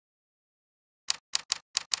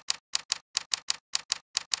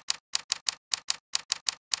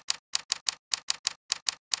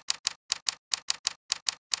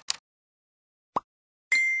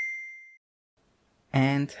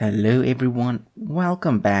And hello everyone,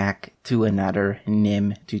 welcome back to another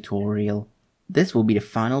nim tutorial. This will be the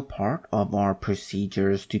final part of our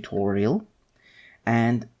procedures tutorial.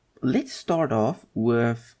 And let's start off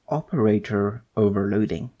with operator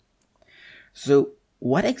overloading. So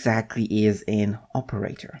what exactly is an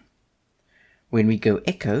operator? When we go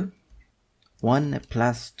echo 1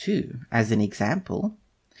 plus 2 as an example,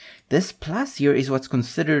 this plus here is what's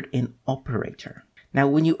considered an operator. Now,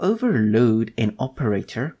 when you overload an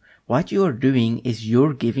operator, what you are doing is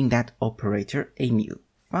you're giving that operator a new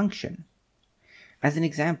function. As an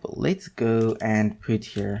example, let's go and put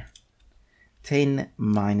here 10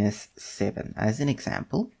 minus 7 as an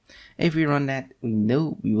example. If we run that, we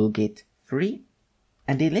know we will get 3.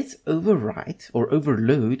 And then let's overwrite or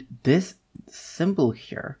overload this symbol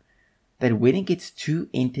here, that when it gets two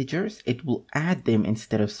integers, it will add them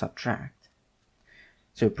instead of subtract.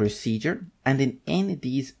 So procedure, and then in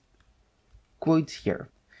these quotes here,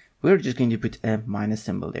 we're just going to put a minus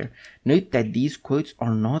symbol there. Note that these quotes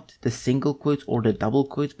are not the single quotes or the double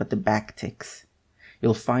quotes, but the backticks.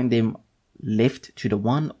 You'll find them left to the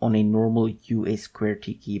 1 on a normal US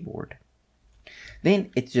QWERTY keyboard.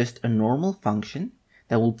 Then it's just a normal function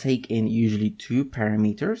that will take in usually two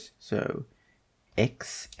parameters, so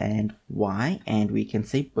x and y, and we can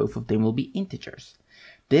say both of them will be integers.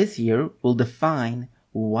 This here will define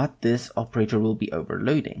what this operator will be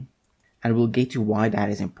overloading, and we'll get to why that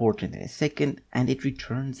is important in a second. And it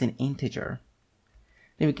returns an integer.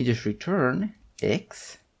 Then we can just return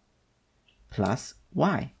x plus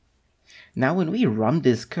y. Now when we run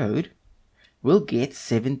this code, we'll get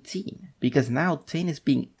 17, because now 10 is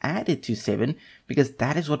being added to 7, because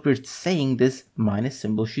that is what we're saying this minus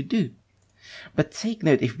symbol should do. But take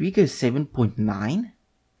note, if we go 7.9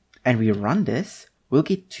 and we run this, we'll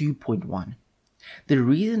get 2.1. The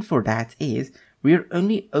reason for that is we're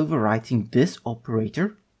only overwriting this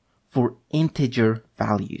operator for integer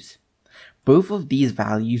values. Both of these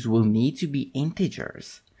values will need to be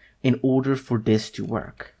integers in order for this to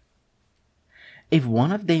work. If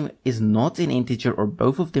one of them is not an integer or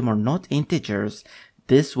both of them are not integers,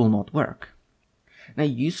 this will not work. Now, a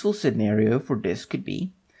useful scenario for this could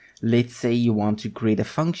be, let's say you want to create a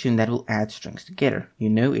function that will add strings together. You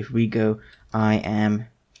know, if we go I am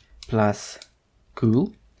plus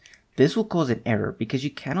cool, this will cause an error because you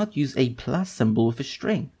cannot use a plus symbol with a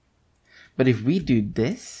string. But if we do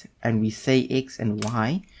this and we say x and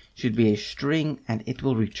y should be a string and it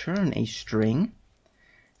will return a string,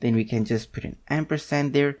 then we can just put an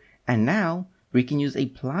ampersand there, and now we can use a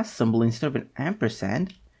plus symbol instead of an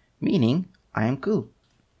ampersand, meaning I am cool.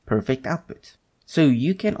 Perfect output. So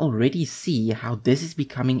you can already see how this is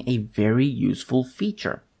becoming a very useful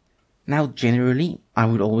feature. Now, generally, I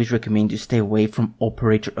would always recommend to stay away from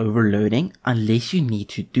operator overloading unless you need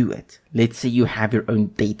to do it. Let's say you have your own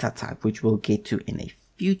data type, which we'll get to in a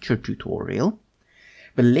future tutorial.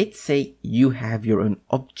 But let's say you have your own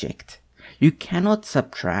object. You cannot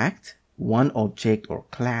subtract one object or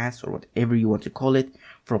class or whatever you want to call it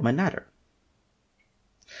from another.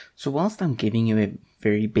 So whilst I'm giving you a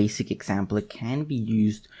very basic example, it can be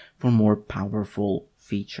used for more powerful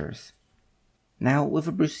features. Now, with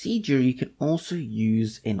a procedure, you can also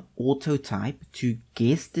use an auto type to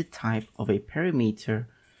guess the type of a parameter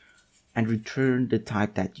and return the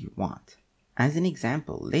type that you want. As an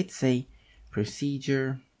example, let's say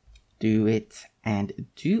procedure do it, and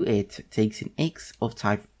do it takes an x of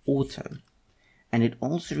type auto, and it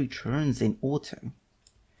also returns an auto.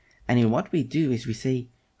 And then what we do is we say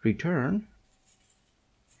return.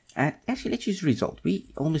 And actually, let's use result. We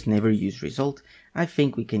almost never use result. I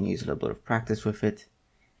think we can use a little bit of practice with it.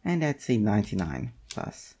 And that's a 99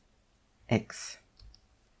 plus x.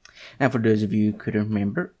 Now, for those of you who couldn't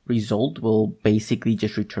remember, result will basically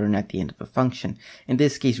just return at the end of a function. In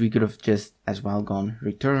this case, we could have just as well gone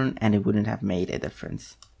return and it wouldn't have made a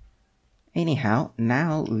difference. Anyhow,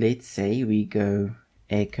 now let's say we go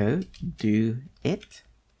echo do it,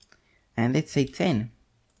 and let's say 10.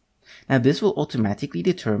 Now this will automatically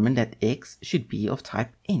determine that x should be of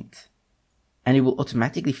type int. And it will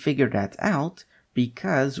automatically figure that out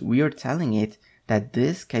because we are telling it that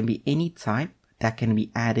this can be any type that can be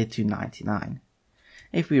added to 99.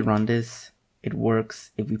 If we run this, it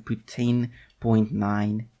works. If we put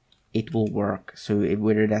 10.9, it will work. So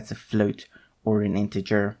whether that's a float or an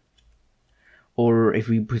integer. Or if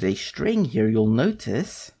we put a string here, you'll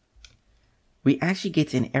notice we actually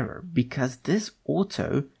get an error because this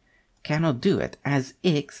auto cannot do it, as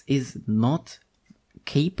x is not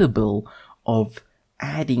capable of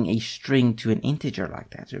adding a string to an integer like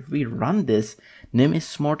that. So if we run this, Nim is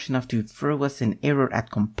smart enough to throw us an error at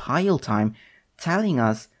compile time telling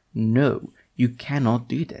us, no, you cannot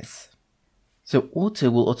do this. So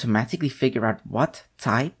auto will automatically figure out what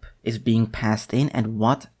type is being passed in and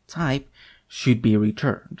what type should be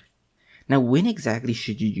returned. Now, when exactly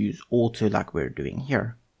should you use auto like we're doing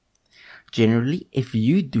here? Generally, if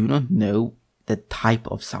you do not know the type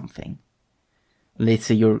of something, let's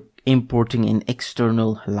say you're importing an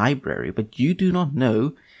external library, but you do not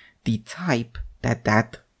know the type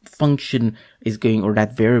that function is going, or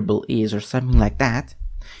that variable is, or something like that,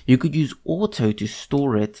 you could use auto to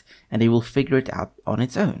store it and it will figure it out on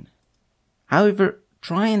its own. However,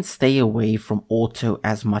 try and stay away from auto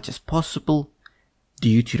as much as possible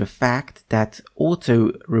due to the fact that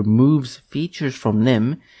auto removes features from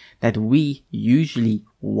nim that we usually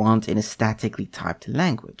want in a statically typed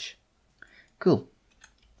language. Cool.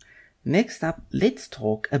 Next up, let's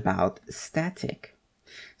talk about static.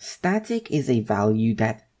 Static is a value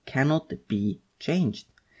that cannot be changed.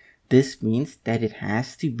 This means that it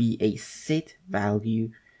has to be a set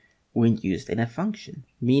value when used in a function,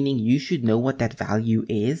 meaning you should know what that value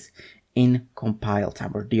is in compile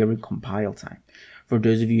time or during compile time. For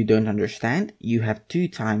those of you who don't understand, you have two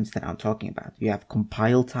times that I'm talking about. You have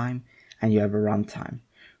compile time and you have a runtime.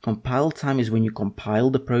 Compile time is when you compile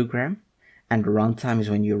the program, and runtime is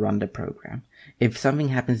when you run the program. If something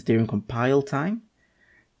happens during compile time,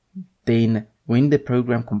 then when the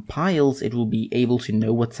program compiles, it will be able to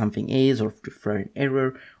know what something is or to throw an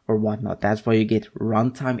error or whatnot. That's why you get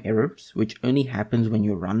runtime errors, which only happens when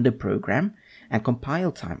you run the program, and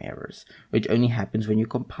compile time errors, which only happens when you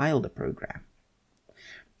compile the program.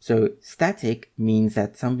 So static means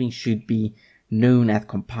that something should be known at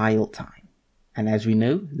compile time. And as we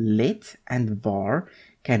know, let and var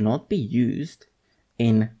cannot be used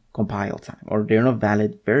in compile time, or they're not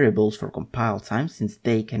valid variables for compile time since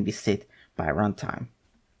they can be set by runtime.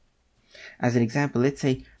 As an example, let's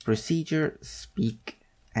say procedure speak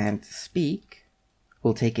and speak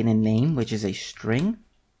will take in a name, which is a string,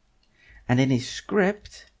 and then a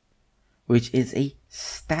script, which is a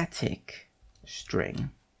static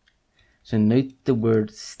string. So note the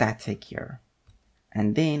word static here.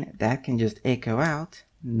 And then that can just echo out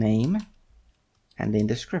name and then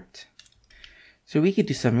the script. So we could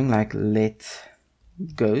do something like let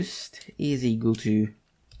ghost is equal to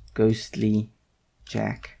ghostly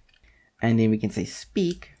Jack. And then we can say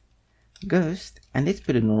speak ghost, and let's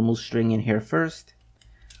put a normal string in here first.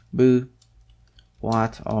 Boo,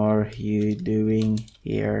 what are you doing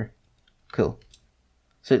here? Cool.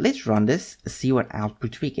 So let's run this, see what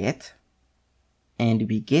output we get. And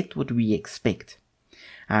we get what we expect.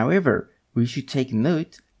 However, we should take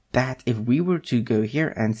note that if we were to go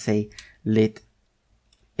here and say let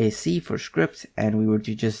sc for script, and we were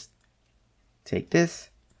to just take this,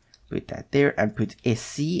 put that there, and put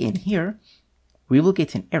sc in here, we will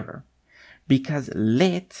get an error because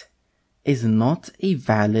let is not a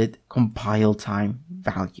valid compile time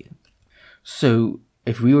value. So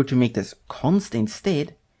if we were to make this const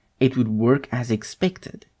instead, it would work as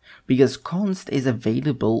expected, because const is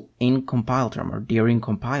available in compile time or during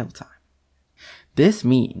compile time. This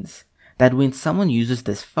means that when someone uses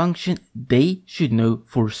this function, they should know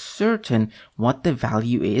for certain what the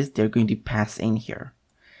value is they're going to pass in here,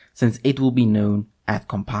 since it will be known at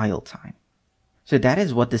compile time. So that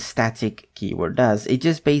is what the static keyword does. It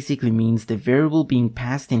just basically means the variable being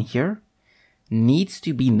passed in here needs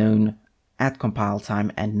to be known at compile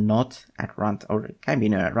time and not at runtime, or it can be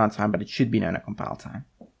known at runtime, but it should be known at compile time.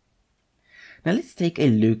 Now let's take a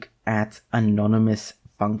look at anonymous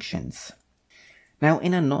functions. Now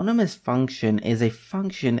an anonymous function is a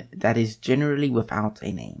function that is generally without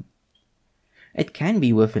a name. It can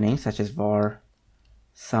be with a name such as var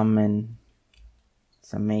summation.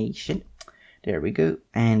 There we go.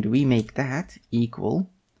 And we make that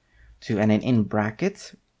equal to, and then in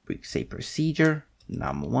brackets, we say procedure,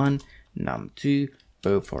 num1, num2,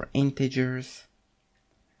 both are integers.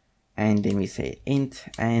 And then we say int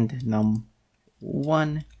and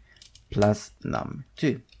num1 plus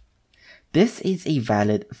num2. This is a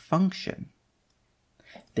valid function.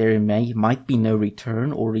 There might be no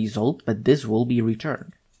return or result, but this will be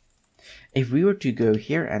returned. If we were to go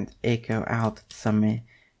here and echo out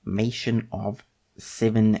summation of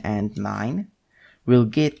 7 and 9, we'll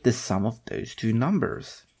get the sum of those two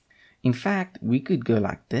numbers. In fact, we could go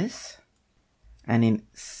like this, and in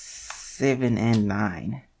 7 and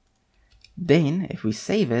 9, then if we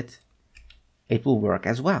save it, it will work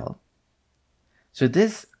as well. So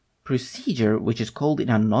this procedure, which is called an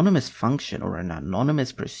anonymous function or an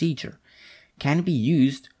anonymous procedure, can be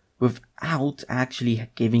used without actually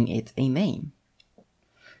giving it a name.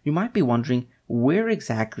 You might be wondering, where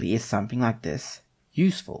exactly is something like this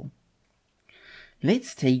useful?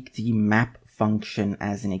 Let's take the map function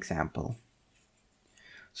as an example.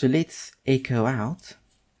 So let's echo out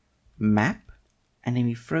map, and then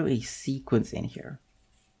we throw a sequence in here.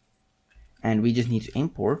 And we just need to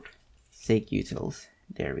import segutils.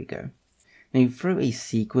 There we go. Then we throw a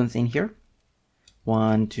sequence in here.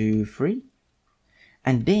 1, 2, 3.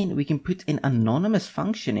 And then we can put an anonymous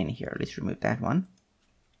function in here. Let's remove that one.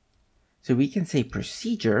 So we can say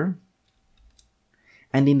procedure.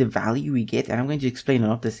 And then the value we get, and I'm going to explain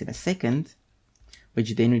all of this in a second,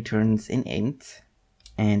 which then returns an int.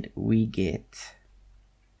 And we get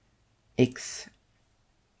x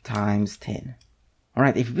times 10. All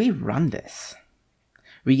right, if we run this,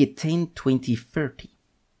 we get 10, 20, 30.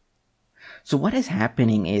 So what is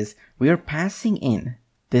happening is we are passing in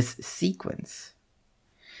this sequence.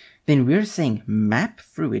 Then we're saying map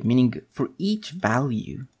through it, meaning for each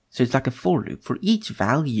value. So it's like a for loop. For each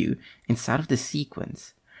value inside of the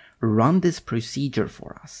sequence, run this procedure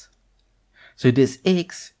for us. So this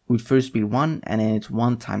x would first be 1, and then it's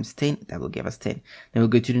 1 times 10. That will give us 10. Then we'll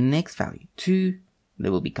go to the next value, 2.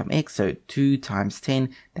 That will become x. So 2 times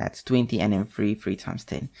 10, that's 20. And then 3 times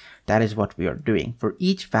 10. That is what we are doing. For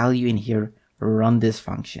each value in here, run this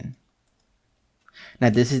function. Now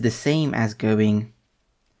this is the same as going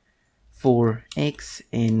for x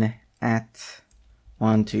in at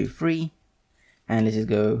 1, 2, 3. And let's just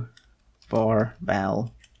go for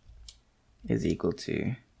val is equal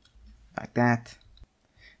to like that.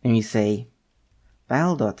 And we say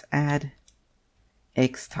val.add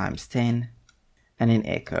x times 10, and then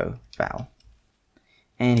echo val.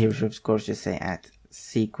 And here we should of course just say at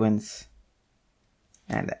sequence,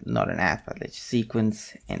 and not an at, but let's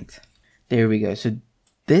sequence int. There we go. So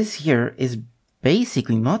this here is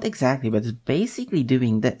basically, not exactly, but it's basically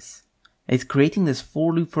doing this. It's creating this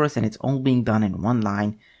for loop for us, and it's all being done in one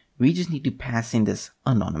line. We just need to pass in this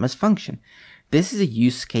anonymous function. This is a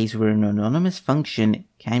use case where an anonymous function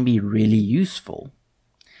can be really useful.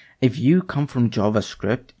 If you come from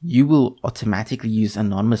JavaScript, you will automatically use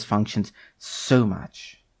anonymous functions so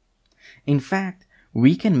much. In fact,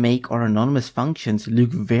 we can make our anonymous functions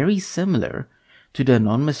look very similar to the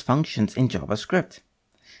anonymous functions in JavaScript.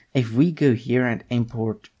 If we go here and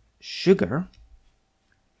import sugar,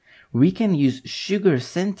 we can use sugar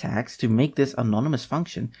syntax to make this anonymous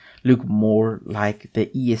function look more like the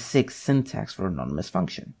ES6 syntax for anonymous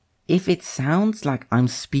function. If it sounds like I'm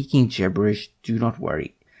speaking gibberish, do not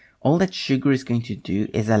worry. All that sugar is going to do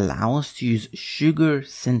is allow us to use sugar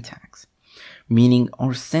syntax, meaning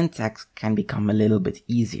our syntax can become a little bit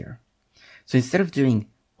easier. So instead of doing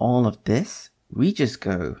all of this, we just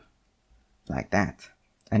go like that.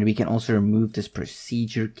 And we can also remove this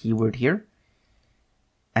procedure keyword here.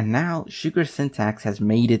 And now sugar syntax has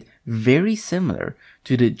made it very similar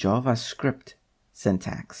to the JavaScript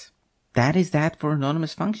syntax. That is that for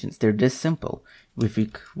anonymous functions. They're this simple. If we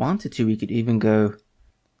wanted to, we could even go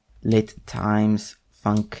let times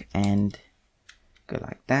func and go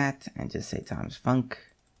like that and just say times func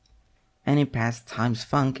and then pass times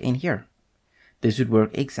func in here. This would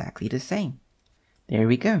work exactly the same. There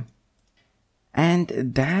we go. And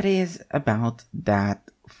that is about that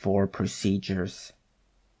for procedures.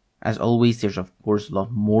 As always, there's of course a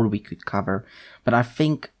lot more we could cover, but I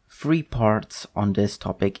think 3 parts on this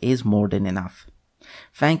topic is more than enough.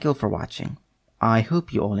 Thank you all for watching. I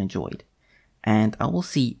hope you all enjoyed, and I will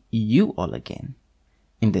see you all again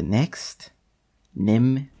in the next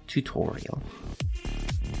Nim tutorial.